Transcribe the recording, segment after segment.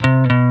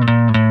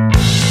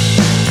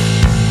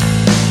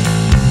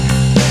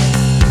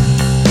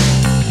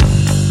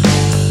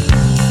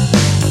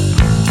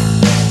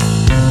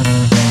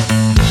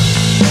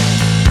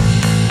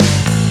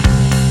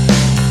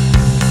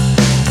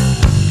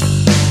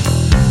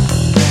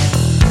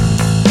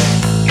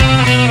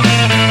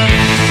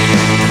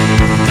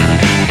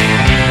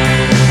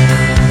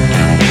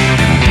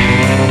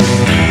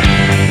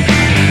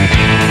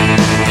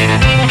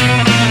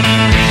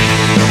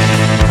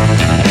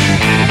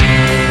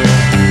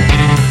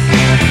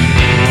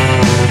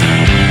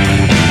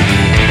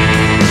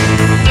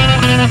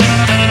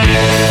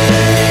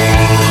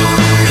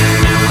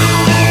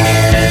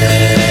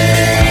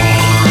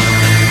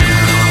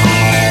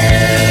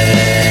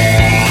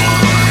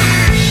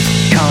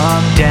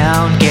Come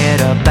down, get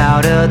up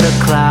out of the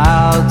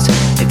clouds.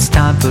 It's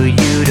time for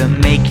you to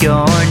make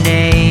your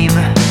name.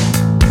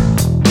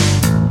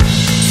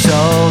 So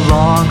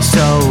long,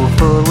 so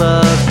full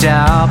of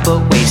doubt,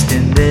 but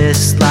wasting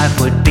this life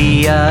would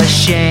be a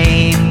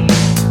shame.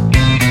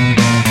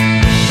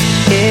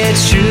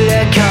 It's true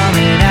that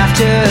coming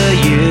after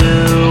you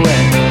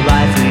and the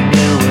life we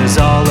knew was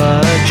all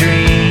a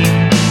dream.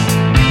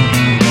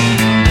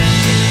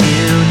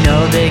 You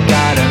know they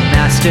got a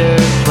master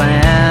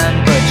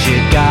plan, but you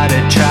gotta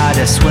try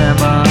to swim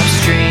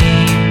upstream.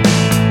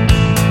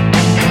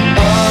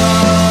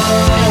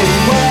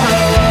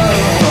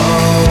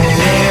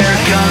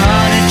 They're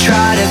gonna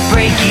try to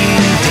break you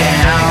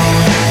down.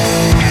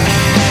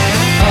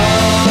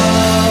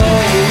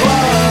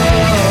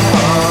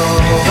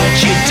 But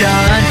you're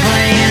done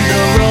playing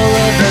the role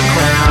of the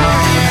clown.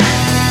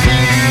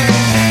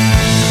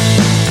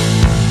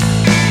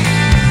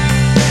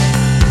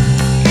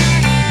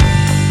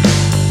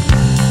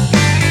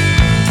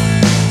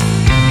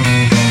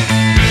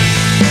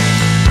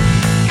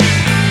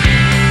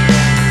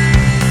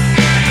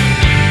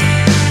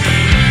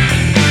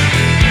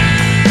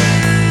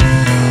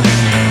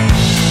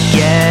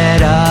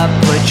 Get up,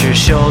 put your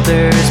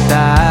shoulders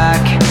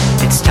back.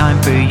 It's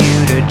time for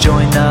you to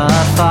join the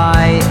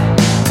fight.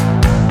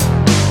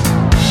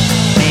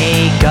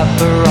 Make up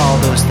for all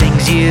those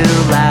things you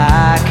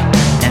lack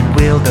and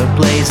wield a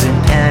blazing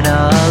pen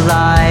of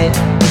light.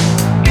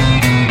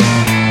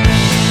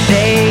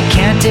 They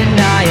can't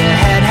deny it.